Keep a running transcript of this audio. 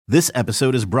This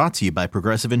episode is brought to you by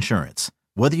Progressive Insurance.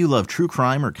 Whether you love true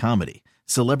crime or comedy,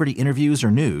 celebrity interviews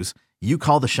or news, you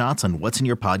call the shots on what's in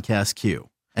your podcast queue.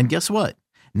 And guess what?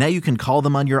 Now you can call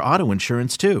them on your auto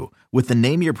insurance too with the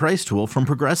Name Your Price tool from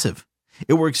Progressive.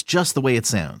 It works just the way it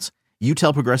sounds. You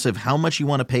tell Progressive how much you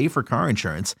want to pay for car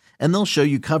insurance, and they'll show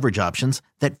you coverage options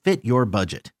that fit your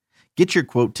budget. Get your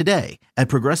quote today at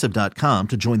Progressive.com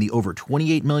to join the over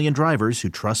 28 million drivers who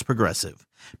trust Progressive.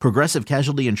 Progressive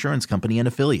Casualty Insurance Company and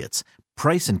Affiliates.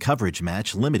 Price and coverage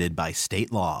match limited by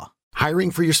state law. Hiring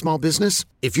for your small business?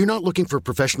 If you're not looking for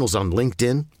professionals on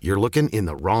LinkedIn, you're looking in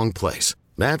the wrong place.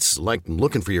 That's like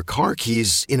looking for your car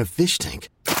keys in a fish tank.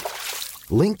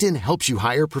 LinkedIn helps you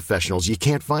hire professionals you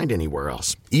can't find anywhere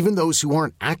else, even those who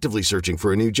aren't actively searching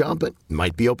for a new job but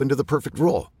might be open to the perfect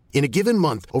role. In a given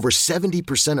month, over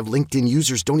 70% of LinkedIn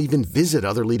users don't even visit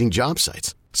other leading job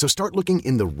sites. So start looking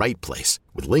in the right place.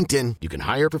 With LinkedIn, you can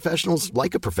hire professionals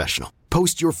like a professional.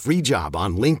 Post your free job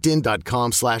on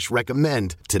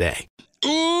linkedin.com/recommend today.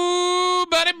 Ooh,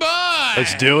 buddy boy.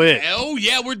 Let's do it. Oh,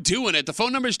 yeah, we're doing it. The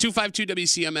phone number is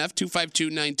 252-WCMF,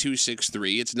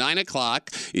 252-9263. It's 9 o'clock.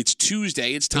 It's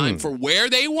Tuesday. It's time for Where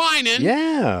They Whinin'.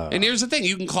 Yeah. And here's the thing.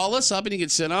 You can call us up and you can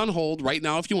sit on hold right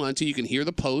now if you want to. You can hear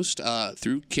the post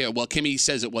through Well, Kimmy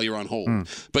says it while you're on hold.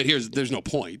 But there's no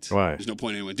point. Why? There's no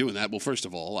point in anyone doing that. Well, first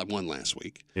of all, I won last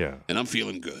week. Yeah. And I'm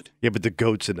feeling good. Yeah, but the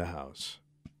goat's in the house.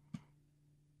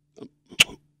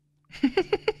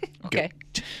 Okay.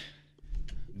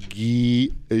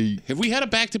 Have we had a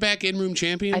back-to-back in-room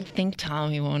champion? I think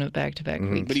Tommy won it back-to-back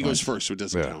weeks. But he goes first, so it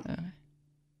doesn't count.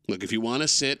 Look, if you want to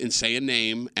sit and say a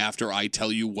name after I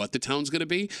tell you what the town's going to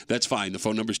be, that's fine. The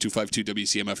phone number is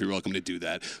 252-WCMF. You're welcome to do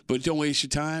that. But don't waste your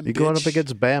time, You're going up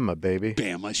against Bama, baby.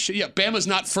 Bama. Yeah, Bama's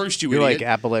not first, you You're idiot. like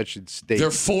Appalachian State.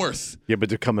 They're fourth. Yeah, but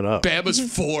they're coming up. Bama's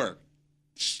 4.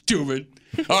 Stupid.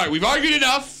 All right, we've argued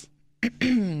enough.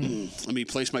 Let me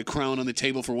place my crown on the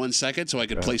table for 1 second so I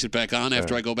can place it back on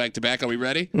after I go back to back. Are we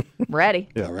ready? Ready.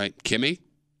 Yeah. All right, Kimmy,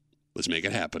 let's make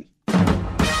it happen.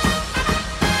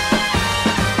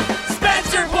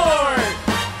 Spencerport!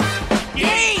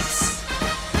 Gates!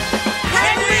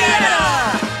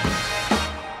 Henrietta!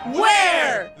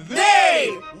 Where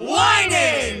they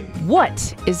whinin'?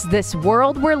 What is this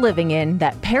world we're living in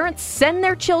that parents send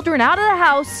their children out of the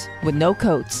house with no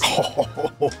coats?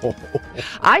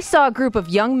 I saw a group of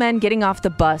young men getting off the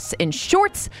bus in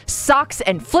shorts, socks,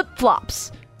 and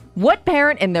flip-flops. What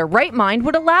parent in their right mind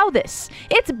would allow this?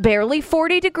 It's barely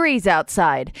 40 degrees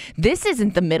outside. This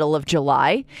isn't the middle of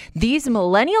July. These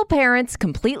millennial parents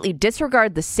completely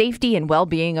disregard the safety and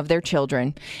well-being of their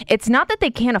children. It's not that they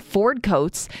can't afford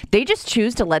coats. They just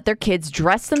choose to let their kids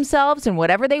dress themselves in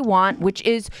whatever they want, which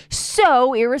is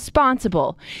so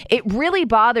irresponsible. It really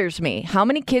bothers me how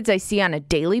many kids I see on a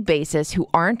daily basis who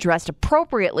aren't dressed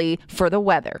appropriately for the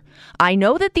weather. I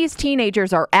know that these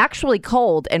teenagers are actually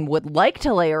cold and would like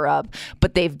to layer up,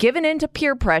 but they've given in to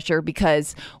peer pressure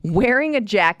because wearing a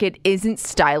jacket isn't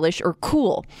stylish or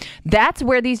cool. That's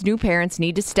where these new parents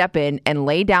need to step in and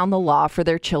lay down the law for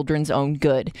their children's own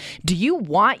good. Do you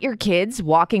want your kids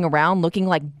walking around looking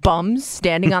like bums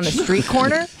standing on the street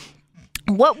corner?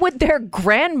 What would their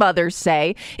grandmothers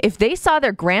say if they saw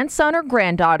their grandson or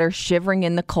granddaughter shivering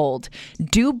in the cold?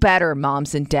 Do better,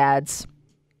 moms and dads.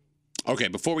 Okay,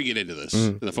 before we get into this,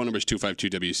 the phone number is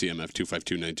 252-WCMF,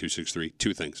 252-9263.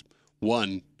 Two things.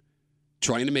 One,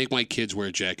 trying to make my kids wear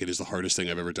a jacket is the hardest thing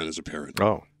I've ever done as a parent.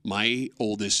 Oh. My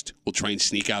oldest will try and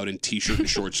sneak out in T-shirt and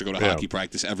shorts to go to hockey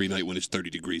practice every night when it's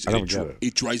 30 degrees. I don't get it.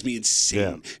 It drives me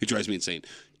insane. Yeah. It drives me insane.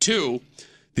 Two,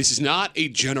 this is not a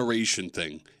generation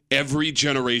thing. Every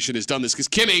generation has done this. Because,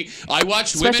 Kimmy, I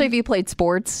watched Especially women... if you played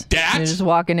sports. That? You're just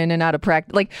walking in and out of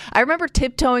practice. Like, I remember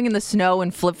tiptoeing in the snow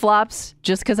in flip-flops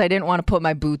just because I didn't want to put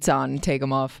my boots on and take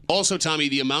them off. Also, Tommy,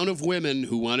 the amount of women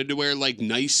who wanted to wear, like,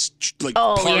 nice,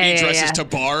 party dresses to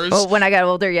bars. Oh, when I got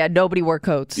older, nobody wore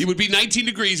coats. It would be 19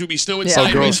 degrees. It would be snowing Yeah.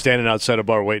 sideways. Girls standing outside a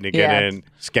bar waiting to get in,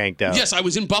 skanked out. Yes, I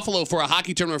was in Buffalo for a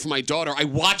hockey tournament for my daughter. I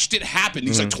watched it happen.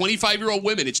 These like 25-year-old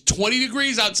women. It's 20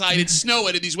 degrees outside. It's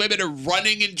snowing, and these women are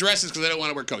running in dresses because they don't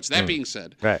want to wear coats. That being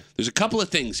said, there's a couple of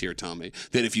things here, Tommy,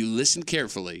 that if you listen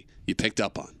carefully, you picked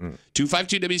up on.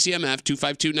 252-WCMF,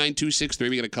 252-9263.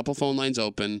 We got a couple phone lines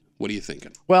open. What are you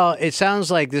thinking? Well, it sounds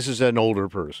like this is an older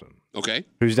person. Okay.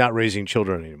 Who's not raising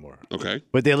children anymore. Okay.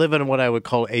 But they live in what I would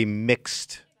call a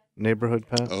mixed neighborhood,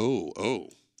 Pat. Oh.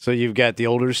 So you've got the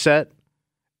older set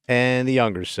and the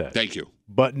younger set. Thank you.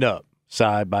 Buttoned up,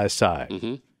 side by side.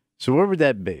 Mm-hmm. So where would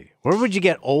that be? Where would you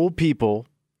get old people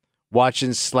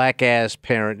watching slack-ass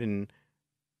parent and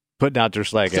putting out their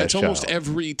slack-ass That's child? almost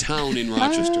every town in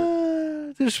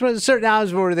Rochester. There's certain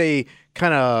houses where they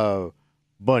kind of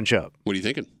bunch up. What are you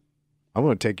thinking? I'm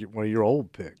going to take one of your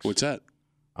old picks. What's that?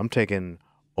 I'm taking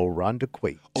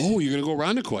Irondequoit. Oh, you're going to go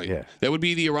Irondequoit. Yeah. That would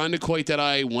be the Irondequoit that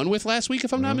I won with last week,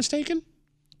 if I'm not mistaken.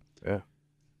 Yeah.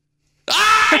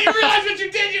 Ah, you realize what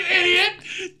you did, you idiot!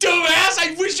 Dumbass!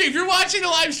 I wish if you're watching the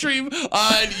live stream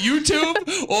on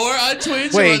YouTube or on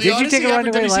Twitch or on the did you take a run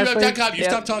away last week? You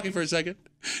stop talking for a second.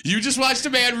 You just watched a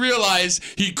man realize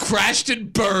he crashed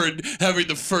and burned having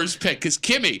the first pick because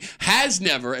Kimmy has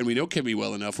never, and we know Kimmy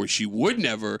well enough where she would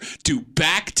never do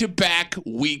back-to-back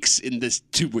weeks in this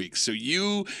 2 weeks. So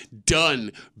you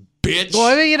done, bitch. Well,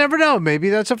 I mean, you never know. Maybe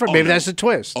that's maybe that's a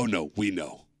twist. Oh, no. We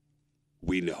know.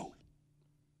 We know.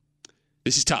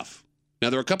 This is tough.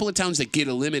 Now, there are a couple of towns that get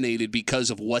eliminated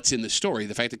because of what's in the story.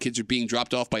 The fact that kids are being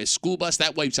dropped off by a school bus,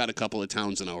 that wipes out a couple of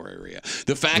towns in our area.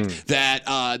 The fact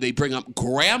that they bring up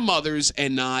grandmothers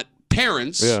and not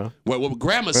parents, what would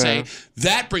grandmas say,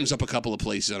 that brings up a couple of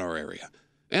places in our area.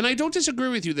 And I don't disagree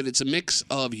with you that it's a mix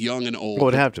of young and old. Well,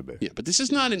 it'd have to be. Yeah, but this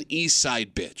is not an East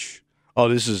Side bitch. Oh,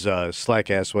 this is a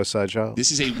slack-ass West Side child?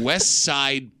 This is a West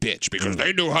Side bitch because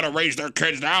they knew how to raise their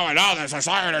kids now and all the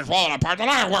society is falling apart. The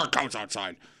line of work comes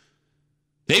outside.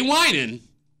 They whining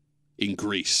in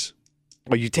Greece.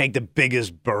 Well, you take the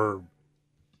biggest burb.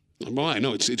 Well, I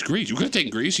know. It's Greece. You could have taken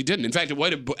Greece. You didn't. In fact,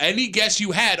 any guess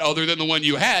you had other than the one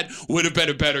you had would have been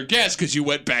a better guess because you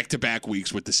went back-to-back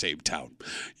weeks with the same town.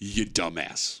 You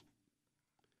dumbass.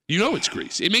 You know it's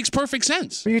Greece. It makes perfect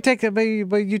sense. But you took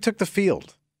the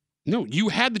field. No, you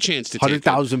had the chance to take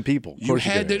 100,000 people. You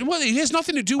had to. Well, it has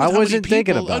nothing to do with I how wasn't many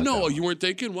people. thinking about no, that. You weren't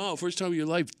thinking? Wow, first time of your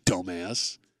life,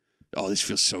 dumbass. Oh, this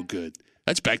feels so good.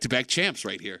 That's back-to-back champs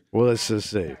right here. Well, let's just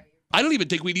see. I don't even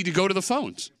think we need to go to the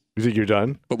phones. You think you're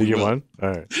done? But we you will. won? All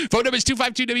right. Phone number is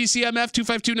 252-WCMF,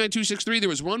 252-9263. There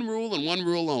was one rule and one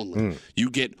rule only.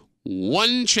 You get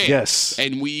one chance. Yes.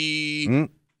 And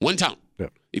one town.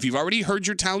 Yep. If you've already heard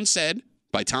your town said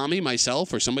by Tommy,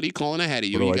 myself, or somebody calling ahead of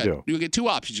you, What do? you get two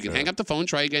options. You can hang up the phone,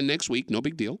 try again next week, no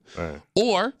big deal. All right.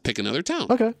 Or pick another town.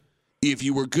 Okay. If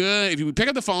you were good, if you would pick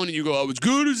up the phone and you go, I was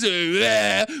good as you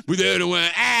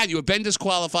have been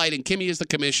disqualified, and Kimmy is the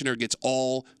commissioner, gets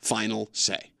all final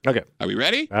say. Okay. Are we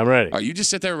ready? I'm ready. All right, you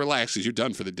just sit there and relax because you're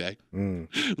done for the day.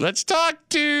 Let's talk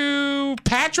to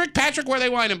Patrick. Patrick, where are they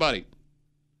whining, buddy?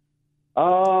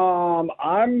 I'm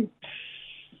going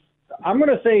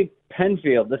to say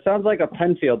Penfield. This sounds like a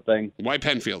Penfield thing. Why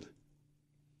Penfield?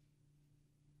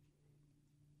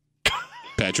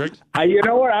 Patrick? You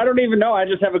know what? I don't even know. I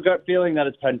just have a gut feeling that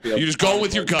it's Penfield. You just go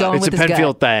with your gut. Going It's a with his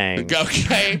Penfield gut. thing.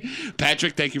 Okay.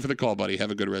 Patrick, thank you for the call, buddy.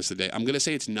 Have a good rest of the day. I'm going to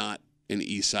say it's not an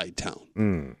East Side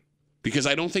town. Because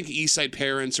I don't think East Side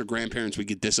parents or grandparents would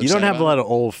get this upset. You don't have about a lot of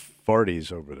old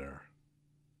farties over there.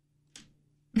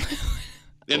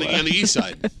 On the East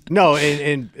Side. No,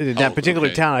 in that particular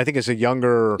okay. town, I think it's a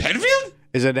younger Penfield?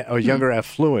 is a younger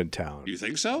affluent town. You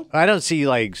think so? I don't see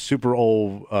like super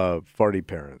old farty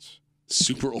parents.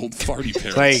 Super old farty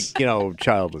parents. Like,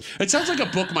 childless. It sounds like a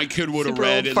book my kid would have Super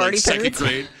read old in like farty second parents.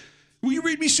 grade. Will you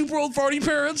read me Super Old Farty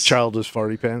Parents? Childless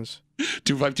farty pants.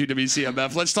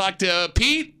 252-WCMF. Let's talk to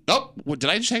Pete. Oh, did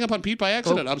I just hang up on Pete by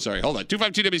accident? I'm sorry. Hold on.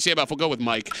 252-WCMF. We'll go with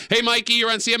Mike. Hey, Mikey, you're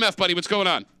on CMF, buddy. What's going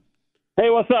on? Hey,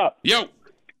 what's up? Yo.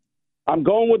 I'm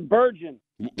going with Virgin.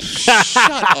 Shut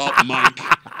up, Mike.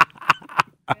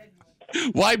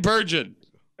 Why Virgin?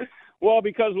 Well,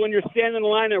 because when you're standing in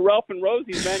line at Ralph and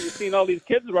Rosie's, man, you're seeing all these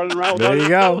kids running around with There all you these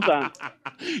go. clothes on.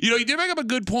 You did bring up a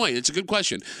good point. It's a good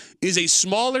question. Is a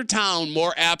smaller town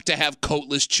more apt to have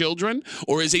coatless children,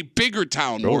 or is a bigger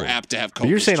town more apt to have coatless But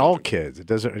you're saying all children? kids. It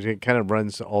doesn't. It kind of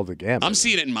runs all the gamut. I'm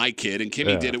seeing it in my kid, and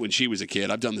Kimmy did it when she was a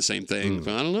kid. I've done the same thing.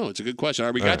 I don't know. It's a good question. All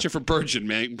right, we got you for Virgin,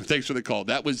 man. Thanks for the call.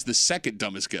 That was the second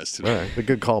dumbest guess All today. right, a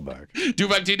good callback.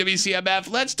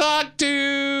 252-WCMF. Let's talk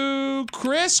to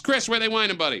Chris. Chris, where they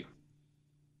whining, buddy?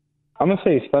 I'm going to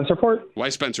say Spencerport. Why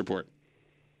Spencerport?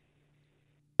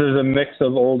 There's a mix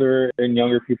of older and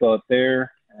younger people out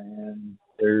there, and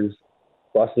there's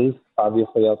buses,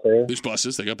 obviously, out there. There's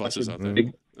buses. They got buses out there.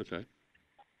 Big- Okay.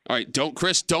 All right,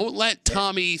 don't let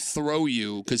Tommy throw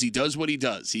you because he does what he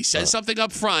does. He says something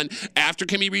up front after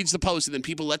Kimmy reads the post, and then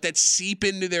people let that seep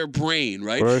into their brain,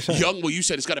 right? What did I say? You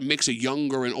said it's got a mix of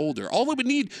younger and older. All we would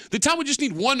need, the town would just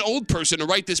need one old person to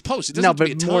write this post. It doesn't No, have to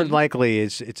be a but ton. more likely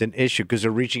it's an issue because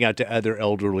they're reaching out to other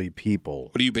elderly people.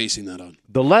 What are you basing that on?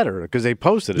 The letter because they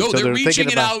posted it. No, so they're reaching thinking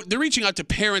it about, out. They're reaching out to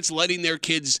parents letting their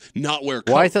kids not wear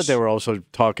coats. Well, I thought they were also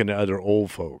talking to other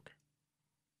old folk.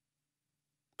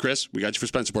 Chris, we got you for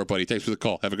Spencerport, buddy. Thanks for the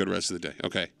call. Have a good rest of the day.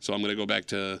 Okay, so I'm going to go back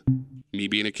to me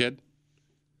being a kid.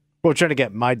 Well, trying to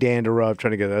get my dander up, trying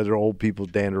to get other old people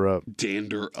dander up.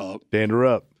 Dander up. Dander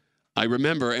up. I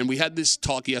remember, and we had this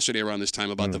talk yesterday around this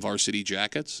time about the varsity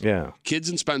jackets. Yeah. Kids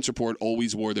in Spencerport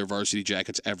always wore their varsity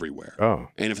jackets everywhere. Oh.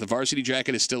 And if the varsity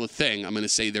jacket is still a thing, I'm going to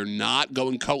say they're not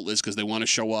going coatless because they want to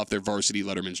show off their varsity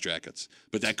Letterman's jackets.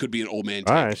 But that could be an old man take.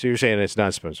 All right, so you're saying it's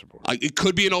not Spencerport. It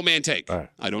could be an old man take. All right.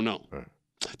 I don't know. All right.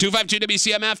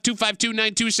 252-WCMF,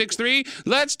 252-9263.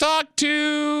 Let's talk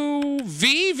to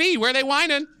V. Where are they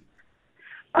whining?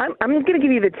 I'm going to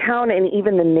give you the town and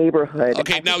even the neighborhood.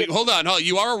 Okay, now hold on.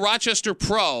 You are a Rochester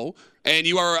pro, and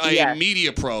you are a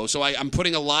media pro, so I'm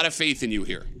putting a lot of faith in you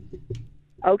here.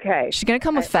 Okay. She's going to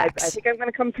come with facts. I think I'm going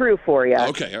to come through for you.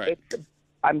 Okay, all right.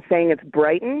 I'm saying it's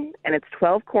Brighton, and it's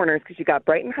 12 corners because you got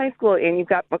Brighton High School, and you've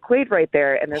got McQuaid right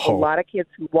there, and there's a lot of kids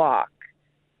who walk.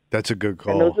 That's a good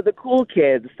call. And those are the cool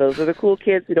kids. Those are the cool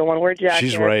kids who don't want to wear jackets.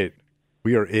 She's right.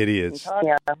 We are idiots.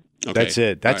 Yeah. Okay. That's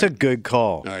it. That's a good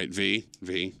call. All right, V.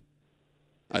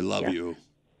 I love you.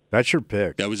 That's your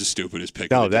pick. That was the stupidest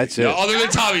pick. No, that's it. No, other than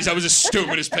Tommy's, that was the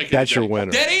stupidest pick. That's your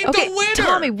winner. That ain't the winner.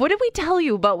 Tommy, what did we tell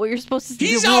you about what you're supposed to do?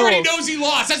 He already knows he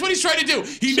lost. That's what he's trying to do.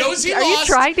 He knows he lost. Are you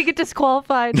trying to get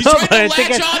disqualified? He's trying to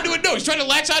latch on to it. No, he's trying to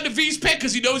latch on to V's pick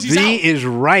because he knows he's out. V is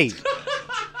right.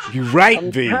 You're right,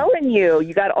 V. I'm telling you,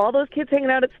 you got all those kids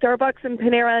hanging out at Starbucks and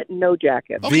Panera, no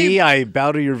jackets. Okay. V, I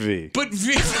bow to your V. But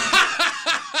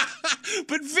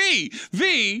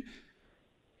V,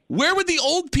 where would the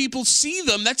old people see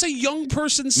them? That's a young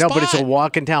person's spot. No, but it's a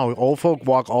walk in town. Old folk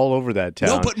walk all over that town.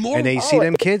 No, but more. And they see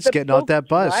them kids getting off that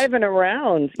bus. Driving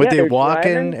around. But they walk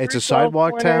in. It's a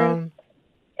sidewalk town.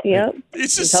 Yep.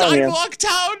 It's a sidewalk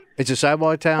town? It's a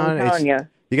sidewalk town. I'm telling you.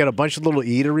 You got a bunch of little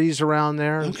eateries around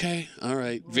there. Okay. All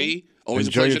right. V, always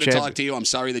Enjoy a pleasure your to champ- talk to you. I'm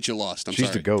sorry that you lost. I'm She's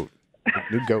sorry. the goat.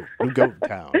 New goat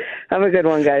town. Have a good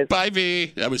one, guys. Bye,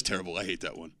 V. That was terrible. I hate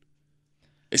that one.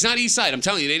 It's not East Side. I'm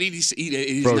telling you, it ain't East. It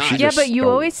is Bro, not. Yeah, but you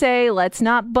always say, let's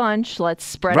not bunch. Let's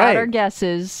spread out our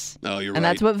guesses. Oh, you're right. And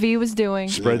that's what V was doing.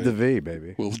 Spread the V,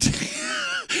 baby. We'll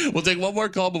take one more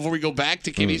call before we go back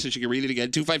to Kimmy so she can read it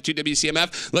again.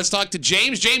 252-WCMF. Let's talk to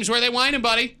James. James, where are they whining,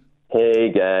 buddy?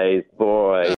 Hey, guys.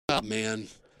 Boy. Oh, man.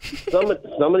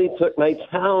 Somebody took my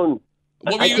town.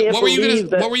 What were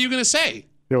you gonna say?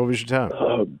 Yeah, what was your town?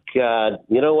 Oh, God.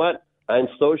 You know what? I'm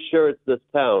so sure it's this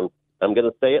town. I'm going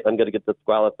to say it. I'm going to get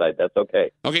disqualified. That's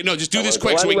okay. Okay, no, just do this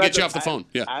quick so we can get you off the phone.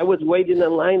 Yeah. I was waiting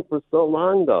in line for so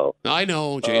long, though. I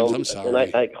know, James. I'm sorry. And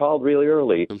I called really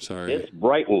early. I'm sorry. It's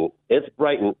Brighton.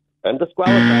 I'm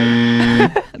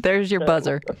disqualified. There's your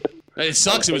buzzer. It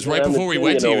sucks. It was right before we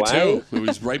went to you, too. It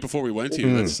was right before we went to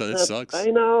you. That sucks. I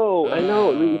know.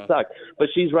 It really sucks. But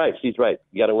she's right. You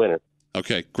got a winner.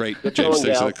 Okay, great. James,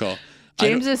 thanks for the call.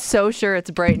 James is so sure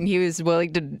it's Brighton, he was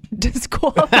willing to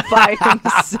disqualify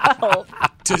himself.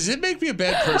 Does it make me a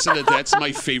bad person that that's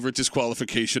my favorite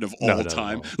disqualification of all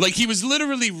time? No. Like, he was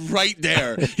literally right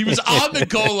there. He was on the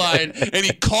goal line, and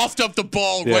he coughed up the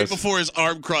ball right before his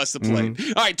arm crossed the plate.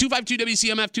 All right,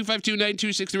 252-WCMF,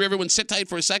 252-9263. Everyone sit tight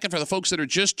for a second for the folks that are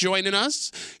just joining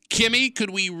us. Kimmy, could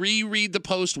we reread the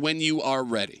post when you are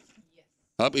ready?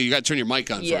 Oh, you got to turn your mic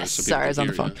on yes, first. Sorry, I was on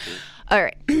the phone. Yeah. All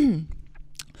right.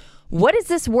 What is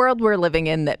this world we're living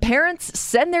in that parents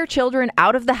send their children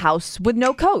out of the house with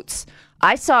no coats?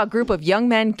 I saw a group of young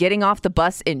men getting off the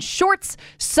bus in shorts,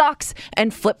 socks,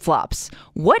 and flip-flops.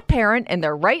 What parent in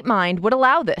their right mind would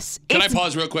allow this? Can I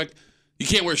pause real quick? You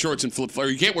can't wear shorts and flip-flops.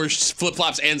 You can't wear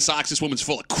flip-flops and socks. This woman's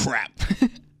full of crap.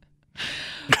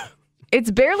 It's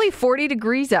barely 40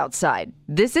 degrees outside.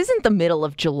 This isn't the middle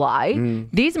of July.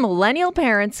 These millennial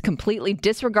parents completely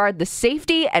disregard the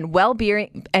safety and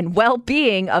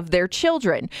well-being of their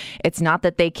children. It's not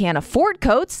that they can't afford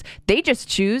coats. They just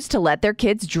choose to let their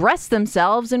kids dress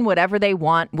themselves in whatever they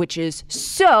want, which is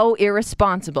so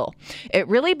irresponsible. It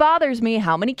really bothers me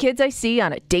how many kids I see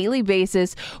on a daily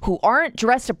basis who aren't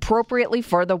dressed appropriately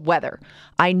for the weather.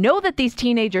 I know that these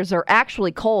teenagers are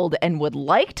actually cold and would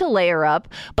like to layer up,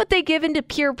 but they give into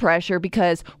peer pressure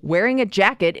because wearing a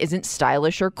jacket isn't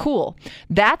stylish or cool.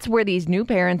 That's where these new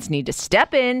parents need to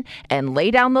step in and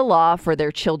lay down the law for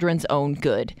their children's own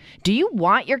good. Do you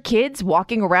want your kids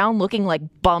walking around looking like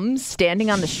bums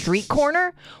standing on the street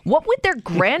corner? What would their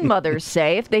grandmothers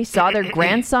say if they saw their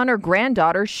grandson or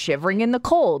granddaughter shivering in the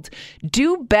cold?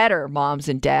 Do better, moms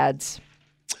and dads.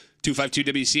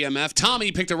 252-WCMF.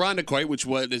 Tommy picked a Rondaquite, which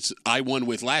I won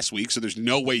with last week, so there's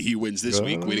no way he wins this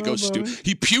week. Way to go, Stu.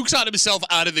 He pukes on himself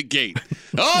out of the gate.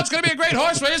 Oh, it's going to be a great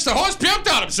horse race. The horse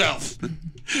puked on himself.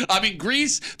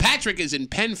 Greece. Patrick is in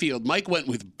Penfield. Mike went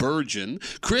with Bergen.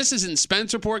 Chris is in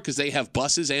Spencerport because they have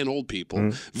buses and old people.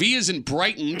 V is in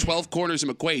Brighton, 12 Corners in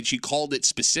McQuaid. She called it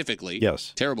specifically.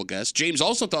 Yes. Terrible guess. James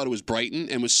also thought it was Brighton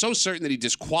and was so certain that he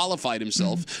disqualified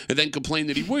himself and then complained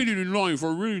that he waited in line for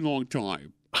a really long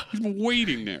time. He's been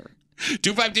waiting there.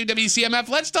 252 WCMF.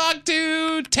 Let's talk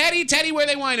to Teddy. Teddy, where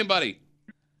they whining, buddy?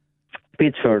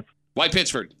 Pittsford. Why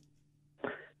Pittsford?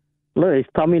 Look, it's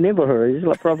Tommy neighborhood. It's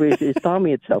like probably it's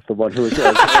Tommy itself, the one who is.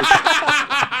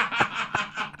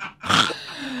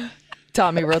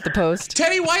 Tommy wrote the post.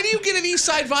 Teddy, why do you get an East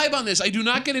Side vibe on this? I do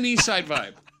not get an East Side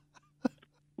vibe.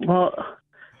 Well,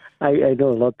 I know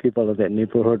a lot of people in that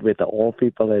neighborhood with the old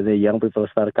people and the young people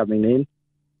start coming in.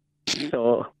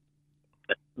 So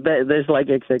there's like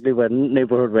exactly one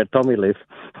neighborhood where Tommy lives.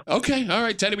 Okay, all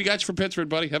right, Teddy, we got you from Pittsburgh,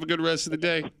 buddy. Have a good rest of the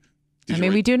day.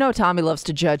 We do know Tommy loves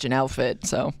to judge an outfit,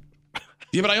 so.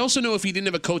 Yeah, but I also know if he didn't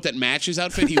have a coat that matches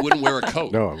outfit, he wouldn't wear a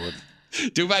coat. No, I wouldn't.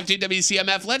 252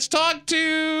 WCMF. Let's talk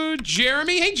to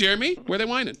Jeremy. Hey, Jeremy, where they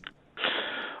whining?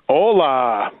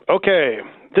 Hola. Okay,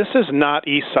 this is not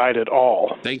East Side at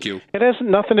all. Thank you. It has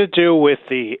nothing to do with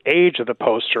the age of the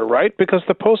poster, right? Because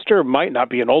the poster might not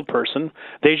be an old person.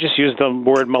 They just use the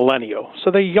word millennial,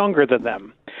 so they're younger than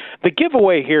them. The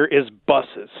giveaway here is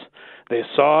buses. They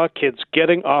saw kids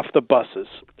getting off the buses.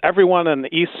 Everyone on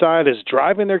the East Side is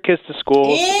driving their kids to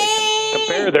school so they can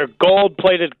compare their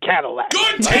gold-plated Cadillacs.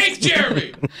 Good take,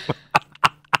 Jeremy!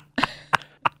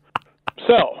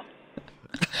 So,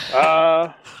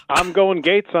 I'm going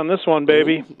Gates on this one,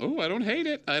 baby. Oh, I don't hate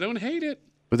it. I don't hate it.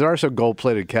 But there are some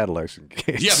gold-plated Cadillacs in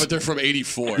Gates. Yeah, but they're from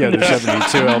 84. Yeah, they're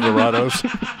 72 Eldorados.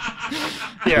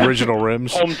 Yeah. Original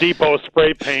rims. Home Depot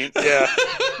spray paint, yeah.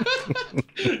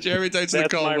 Jeremy, thanks for the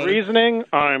That's call, my buddy. reasoning.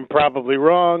 I'm probably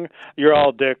wrong. You're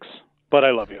all dicks, but I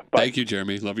love you. Bye. Thank you,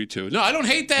 Jeremy. Love you, too. No, I don't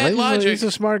hate that logic. He's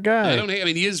a smart guy. I don't hate. I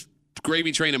mean, he is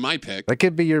gravy train in my pick. That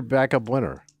could be your backup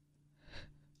winner.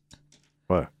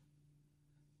 What?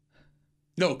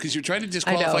 No, because you're trying to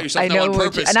disqualify yourself now on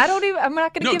purpose. And I'm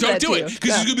not going to give that to you. No, don't do it.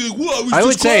 Because he's going to be like, whoa, I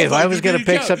would say if I was going to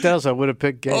pick something else, I would have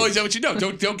picked Gates. Oh, is that what you know?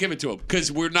 Don't give it to him.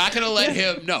 Because we're not going to let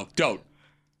him. No, don't.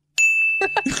 All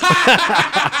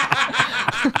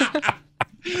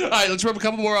right, let's rub a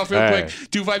couple more off real quick.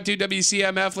 252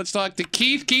 WCMF. Let's talk to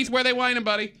Keith. Keith, where they whining,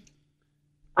 buddy?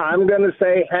 I'm going to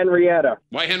say Henrietta.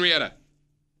 Why Henrietta?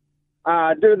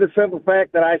 Due to the simple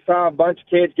fact that I saw a bunch of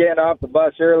kids getting off the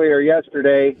bus earlier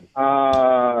yesterday.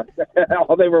 All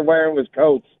they were wearing was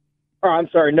coats. Oh, I'm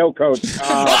sorry, no coats.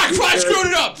 I screwed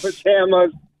it up!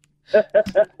 Pajamas.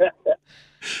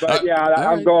 But,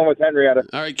 I'm going with Henrietta.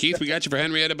 All right, Keith, we got you for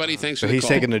Henrietta, buddy. Thanks for the he's call.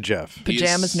 taking to Jeff.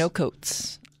 Pajamas, no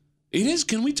coats. It is.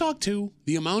 Can we talk to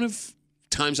the amount of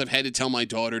times I've had to tell my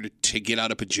daughter to get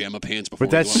out of pajama pants before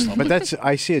we go out in public?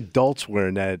 I see adults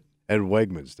wearing that at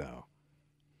Wegmans now.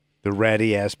 The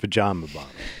ratty-ass pajama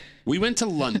bottom. We went to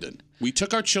London. We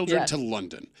took our children to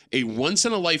London. A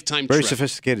once-in-a-lifetime Very trip.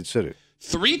 sophisticated city.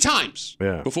 3 times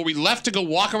Yeah. before we left to go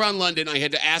walk around London, I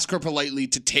had to ask her politely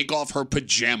to take off her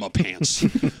pajama pants.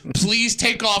 Please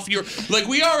take off your... Like,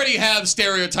 we already have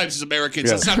stereotypes as Americans.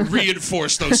 Yeah. Let's not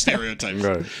reinforce those stereotypes.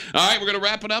 Right. All right, we're going to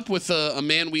wrap it up with a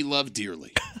man we love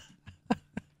dearly.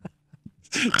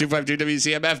 252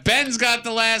 WCMF. Ben's got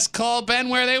the last call. Ben,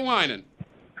 where are they whining?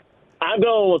 I'm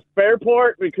going with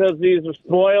Fairport because these are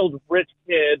spoiled rich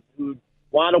kids who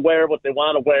want to wear what they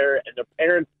want to wear, and their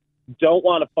parents don't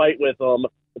want to fight with them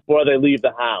before they leave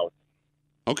the house.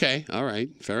 Okay, all right,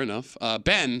 fair enough.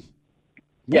 Ben,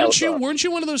 Yeah, weren't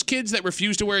you one of those kids that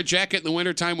refused to wear a jacket in the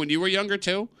wintertime when you were younger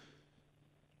too?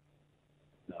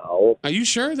 No. Are you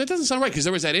sure? That doesn't sound right because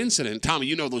there was that incident. Tommy,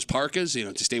 you know those parkas,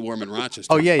 to stay warm in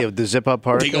Rochester. Oh, yeah, the zip-up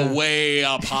parka. They go way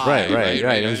up high.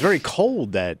 Right. It was very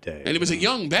cold that day. And it was a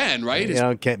young Ben, right?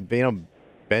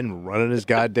 Ben running his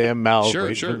goddamn mouth.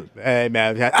 Sure. Hey,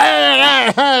 man.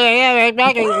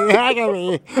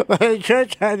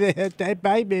 Church had that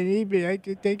baby and he had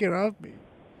to take it off me.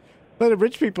 A lot of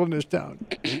rich people in this town.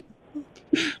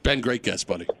 Ben, great guest,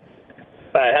 buddy.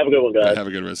 All right, have a good one, guys. Have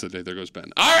a good rest of the day. There goes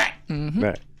Ben. All right. Mm-hmm.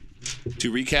 Right.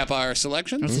 To recap our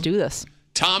selections. Let's do this.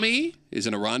 Tommy is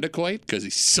an Irondequoit because he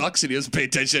sucks and he doesn't pay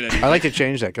attention anymore. I like to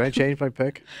change that. Can I change my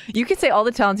pick? You can say all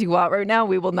the talents you want right now.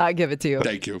 We will not give it to you.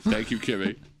 Thank you,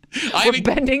 Kimmy. We're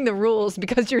bending the rules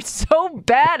because you're so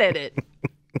bad at it.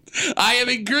 I am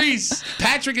in Greece.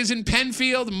 Patrick is in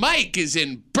Penfield. Mike is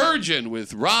in Bergen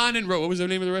with Ron and What was the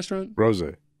name of the restaurant?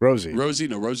 Rosie. Rosie?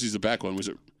 No, Rosie's the back one. Was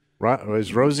it?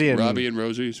 Was Rosie and... Robbie and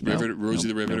Rosie's? Rosie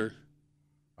the Riveter?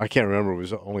 I can't remember. It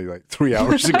was only like 3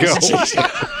 hours ago.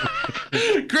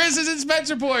 Great Chris is in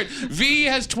Spencerport. V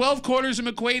has 12 corners in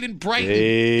McQuaid and Brighton.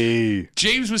 Hey.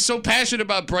 James was so passionate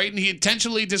about Brighton, he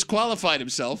intentionally disqualified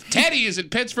himself. Teddy is in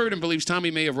Pittsford and believes Tommy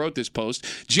may have wrote this post.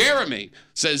 Jeremy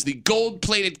says the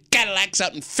gold-plated Cadillacs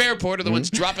out in Fairport are the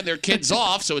ones dropping their kids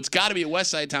off, so it's got to be a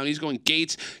West Side town. He's going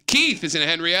Gates. Keith is in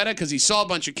Henrietta because he saw a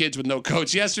bunch of kids with no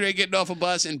coats yesterday getting off a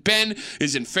bus. And Ben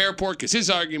is in Fairport because his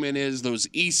argument is those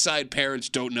East Side parents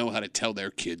don't know how to tell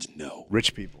their kids no.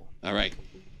 Rich people. All right.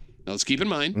 Now let's keep in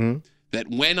mind that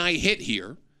when I hit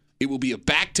here, it will be a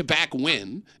back-to-back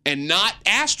win and not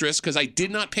asterisk because I did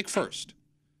not pick first.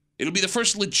 It'll be the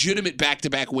first legitimate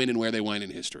back-to-back win in Where They Whine in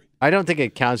history. I don't think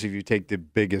it counts if you take the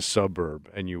biggest suburb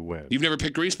and you win. You've never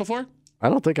picked Greece before? I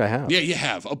don't think I have. Yeah, you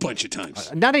have a bunch of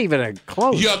times. Not even a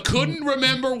close. You couldn't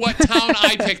remember what town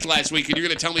I picked last week, and you're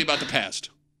going to tell me about the past.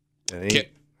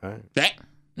 Right.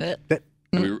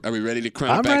 Are we ready to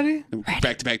crown I'm ready.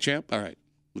 Back-to-back champ? All right,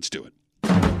 let's do it.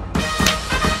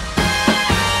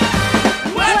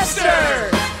 Webster!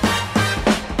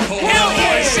 Oh,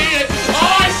 I see it!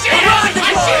 Oh, I see it!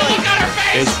 I see it! Look at her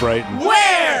face! It's Brighton.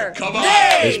 Where? Come on!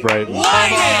 It's Brighton.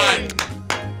 Whinin!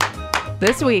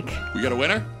 This week. We got a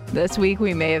winner? This week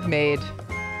we may have made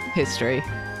history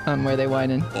on Where They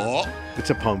Whinin'. Oh. It's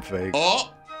a pump fake.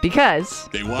 Oh. Because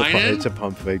they whinin'? It's a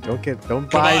pump fake. Don't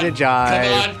buy the jive.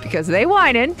 Come on. Because they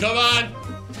whinin'. Come on.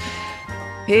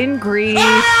 In Greece.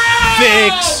 Oh!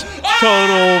 Fix.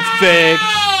 Total fix.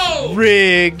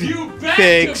 Rigged.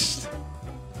 Fixed.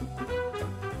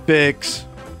 Fix.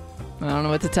 I don't know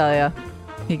what to tell you.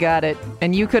 You got it.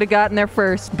 And you could have gotten there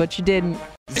first, but you didn't.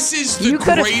 This is the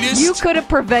greatest. You could have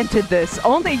prevented this.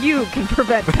 Only you can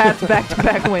prevent Pat's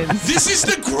back-to-back wins. This is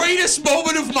the greatest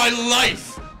moment of my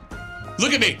life.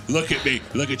 Look at me. Look at me.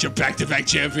 Look at your back-to-back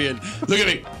champion. Look at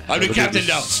me. I'm the captain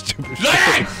now. Look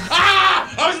at me.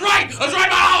 Ah! I was right. I was right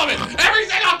about all of it. Every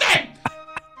single thing.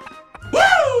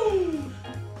 Woo!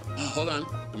 Oh, hold on.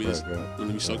 Let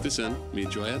me soak this in. Let me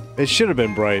enjoy it. It should have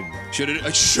been Brighton. It should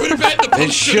have been the post.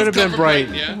 It should have been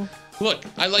Brighton. Yeah. Look,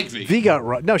 I like V. V got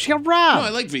robbed. No, she got robbed. No, I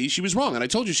like V. She was wrong, and I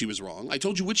told you she was wrong. I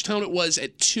told you which town it was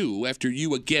at 2 after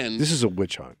you again. This is a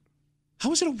witch hunt.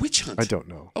 How is it a witch hunt? I don't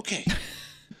know. Okay.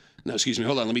 Now, excuse me.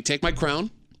 Hold on. Let me take my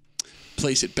crown,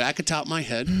 place it back atop my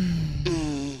head.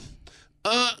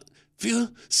 Feel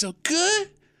so good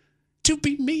to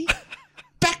be me.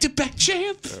 Back-to-back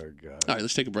champ. Oh, God. All right,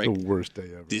 let's take a break. The worst day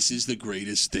ever. This is the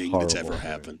greatest thing that's ever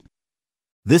happened.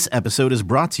 This episode is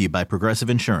brought to you by Progressive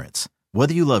Insurance.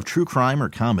 Whether you love true crime or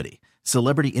comedy,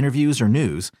 celebrity interviews or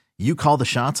news, you call the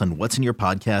shots on what's in your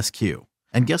podcast queue.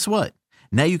 And guess what?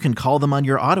 Now you can call them on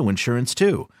your auto insurance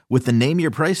too with the Name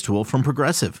Your Price tool from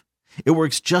Progressive. It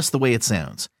works just the way it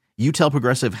sounds. You tell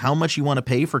Progressive how much you want to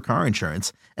pay for car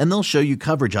insurance, and they'll show you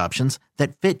coverage options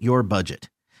that fit your budget.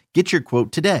 Get your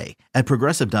quote today at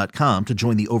Progressive.com to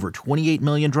join the over 28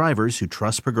 million drivers who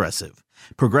trust Progressive.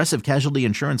 Progressive Casualty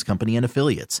Insurance Company and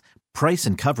Affiliates. Price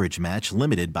and coverage match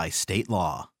limited by state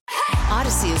law.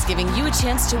 Odyssey is giving you a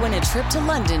chance to win a trip to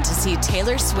London to see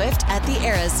Taylor Swift at the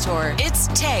Eras Tour. It's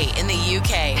Tay in the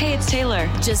UK. Hey, it's Taylor.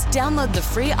 Just download the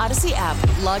free Odyssey app,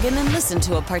 log in and listen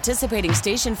to a participating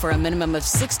station for a minimum of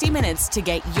 60 minutes to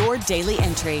get your daily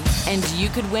entry. And you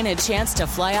could win a chance to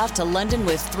fly off to London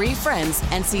with 3 friends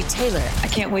and see Taylor. I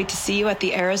can't wait to see you at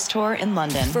the Eras Tour in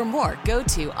London. For more, go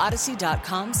to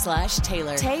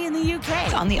odyssey.com/Taylor. Tay in the UK.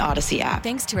 It's on the Odyssey app.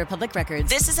 Thanks to Republic Records.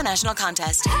 This is a national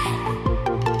contest.